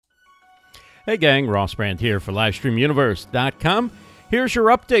Hey gang, Ross Brand here for LivestreamUniverse.com. Here's your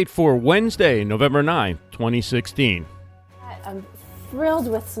update for Wednesday, November 9th, 2016. I'm thrilled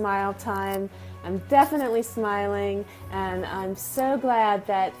with Smiletime. I'm definitely smiling, and I'm so glad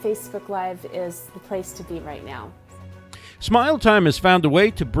that Facebook Live is the place to be right now. Smiletime has found a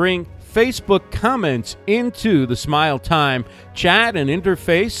way to bring Facebook comments into the Smiletime chat and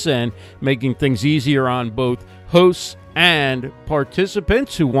interface, and making things easier on both hosts and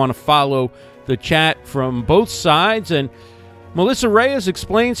participants who want to follow the chat from both sides. And Melissa Reyes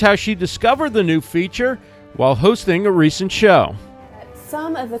explains how she discovered the new feature while hosting a recent show.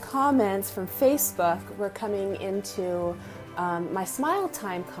 Some of the comments from Facebook were coming into my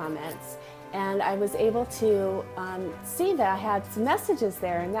Smiletime comments, and I was able to see that I had some messages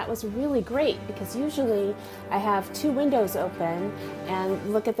there, and that was really great because usually I have two windows open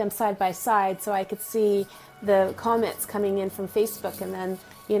and look at them side by side so I could see the comments coming in from Facebook and then,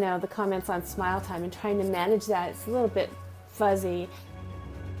 you know, the comments on Smiletime, and trying to manage that, it's a little bit fuzzy.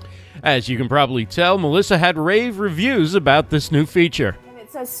 As you can probably tell, Melissa had rave reviews about this new feature. And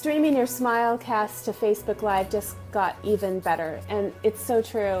it says streaming your Smilecast to Facebook Live just got even better, and it's so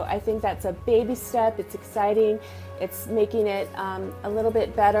true. I think that's a baby step. It's exciting. It's making it a little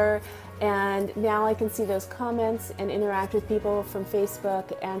bit better, and now I can see those comments and interact with people from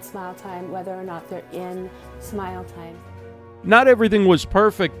Facebook and Smiletime, whether or not they're in Smiletime. Not everything was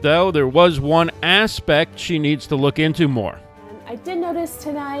perfect, though. There was one aspect she needs to look into more. I did notice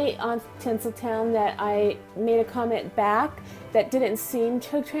tonight on Tinseltown that I made a comment back that didn't seem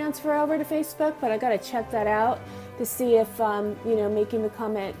to transfer over to Facebook, but I got to check that out to see if, making the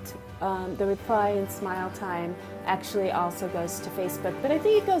comment, the reply in Smiletime actually also goes to Facebook. But I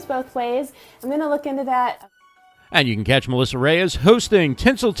think it goes both ways. I'm going to look into that. And you can catch Melissa Reyes hosting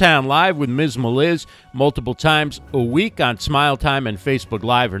Tinseltown Live with Ms. Meliz multiple times a week on Smiletime and Facebook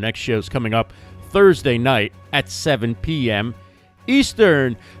Live. Her next show's coming up Thursday night at 7 p.m.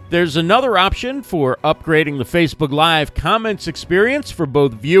 Eastern. There's another option for upgrading the Facebook Live comments experience for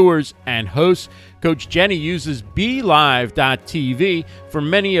both viewers and hosts. Coach Jennie uses BeLive.tv for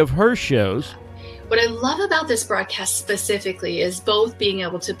many of her shows. What I love about this broadcast specifically is both being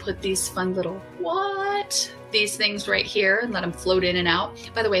able to put these fun little these things right here and let them float in and out.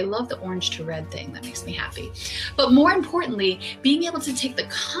 By the way, I love the orange to red thing. That makes me happy. But more importantly, being able to take the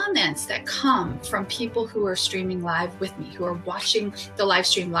comments that come from people who are streaming live with me, who are watching the live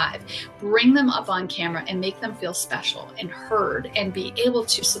stream live, bring them up on camera and make them feel special and heard, and be able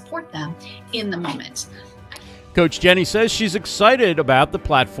to support them in the moment. Coach Jennie says she's excited about the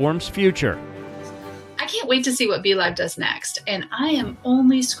platform's future. I can't wait to see what BeLive does next, and I am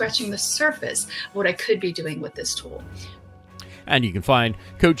only scratching the surface of what I could be doing with this tool. And you can find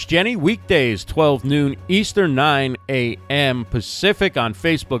Coach Jennie weekdays, 12 noon Eastern, 9 a.m. Pacific on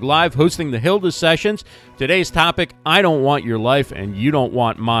Facebook Live, hosting the Hilda Sessions. Today's topic, I don't want your life and you don't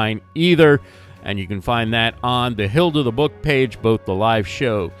want mine either. And you can find that on the Hilda the Book page, both the live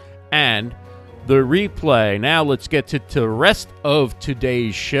show and the replay. Now let's get to the rest of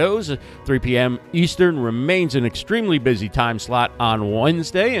today's shows. 3 p.m. Eastern remains an extremely busy time slot on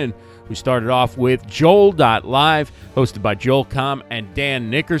Wednesday, and we started off with Joel.live, hosted by Joel Com and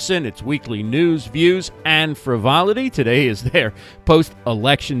Dan Nickerson. It's weekly news, views, and frivolity. Today is their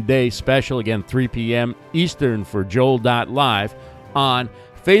post-election day special. Again, 3 p.m. Eastern for Joel.live on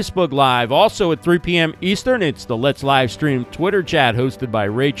Facebook Live. Also at 3 p.m. Eastern, it's the Let's Live Stream Twitter chat hosted by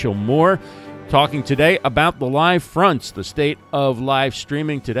Rachel Moore. Talking today about the Live Fronts, the state of live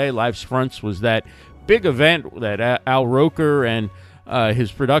streaming today. Live Fronts was that big event that Al Roker and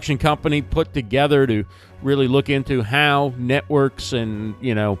his production company put together to really look into how networks and,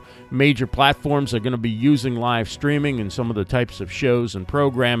 major platforms are going to be using live streaming and some of the types of shows and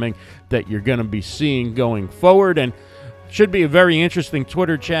programming that you're going to be seeing going forward. And should be a very interesting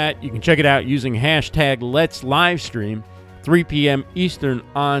Twitter chat. You can check it out using hashtag Let's Livestream. 3 p.m. Eastern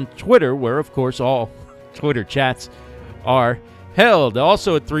on Twitter, where, of course, all Twitter chats are held.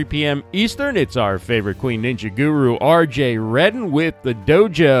 Also at 3 p.m. Eastern, it's our favorite Queen Ninja guru, RJ Redden, with the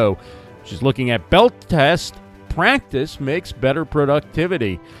Dojo. She's looking at belt test. Practice makes better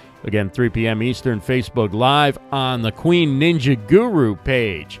productivity. Again, 3 p.m. Eastern, Facebook Live on the Queen Ninja Guru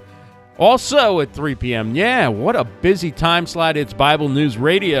page. Also at 3 p.m., what a busy time slot. It's Bible News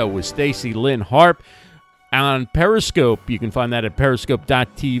Radio with Stacy Lynn Harp. On Periscope, you can find that at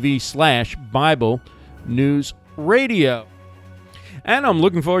periscope.tv/Bible News Radio. And I'm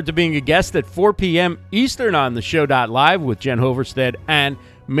looking forward to being a guest at 4 p.m. Eastern on the show.live with Jen Hoverstead and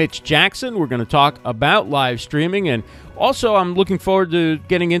Mitch Jackson. We're going to talk about live streaming, and also I'm looking forward to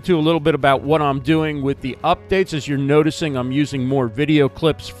getting into a little bit about what I'm doing with the updates. As you're noticing, I'm using more video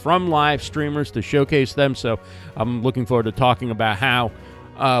clips from live streamers to showcase them, so I'm looking forward to talking about how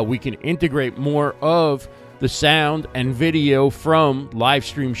we can integrate more of the sound and video from live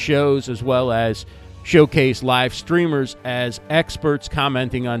stream shows, as well as showcase live streamers as experts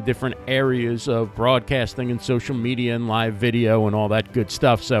commenting on different areas of broadcasting and social media and live video and all that good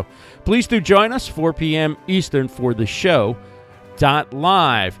stuff. So please do join us 4 p.m. Eastern for the show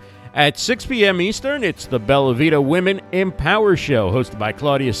 .live. At 6 p.m. Eastern, it's the Bella Vita Women Empower Show, hosted by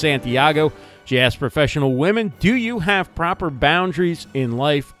Claudia Santiago. She asks professional women, do you have proper boundaries in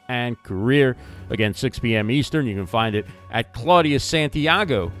life and career? Again, 6 p.m. Eastern. You can find it at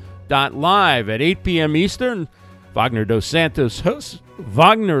claudiasantiago.live. At 8 p.m. Eastern, Wagner Dos Santos hosts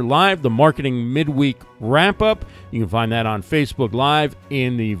Wagner Live, the marketing midweek wrap-up. You can find that on Facebook Live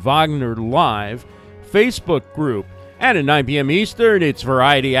in the Wagner Live Facebook group. And at 9 p.m. Eastern, it's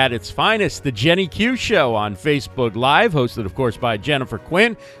variety at its finest, the Jennie Q Show on Facebook Live, hosted, of course, by Jennifer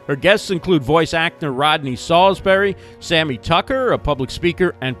Quinn. Her guests include voice actor Rodney Salisbury, Sammy Tucker, a public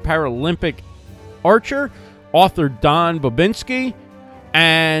speaker and Paralympic archer, author Don Babinski,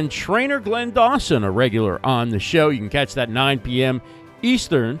 and trainer Glenn Dawson, a regular on the show. You can catch that 9 p.m.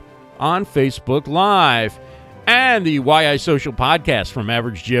 Eastern on Facebook Live. And the YI Social podcast, From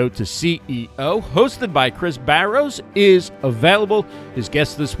Average Joe to CEO, hosted by Chris Barrows, is available. His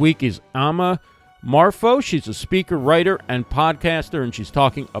guest this week is Ama Marfo. She's a speaker, writer, and podcaster, and she's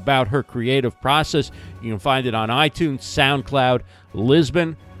talking about her creative process. You can find it on iTunes, SoundCloud,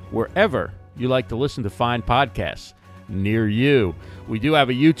 Lisbon, wherever you like to listen to fine podcasts near you. We do have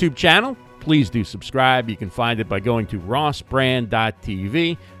a YouTube channel. Please do subscribe. You can find it by going to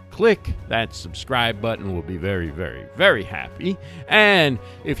rossbrand.tv. Click that subscribe button. We'll be very, very, very happy. And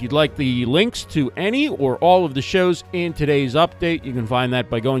if you'd like the links to any or all of the shows in today's update, you can find that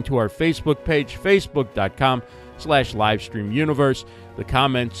by going to our Facebook page, facebook.com/livestreamuniverse. The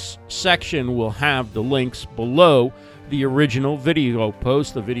comments section will have the links below the original video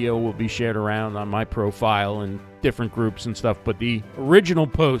post. The video will be shared around on my profile and different groups and stuff, but the original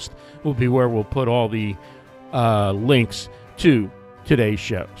post will be where we'll put all the links to today's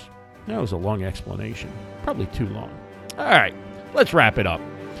shows. That was a long explanation. Probably too long. All right, let's wrap it up.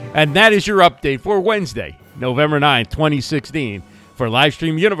 And that is your update for Wednesday, November 9th, 2016. For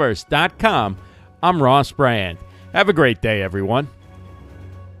LivestreamUniverse.com, I'm Ross Brand. Have a great day, everyone.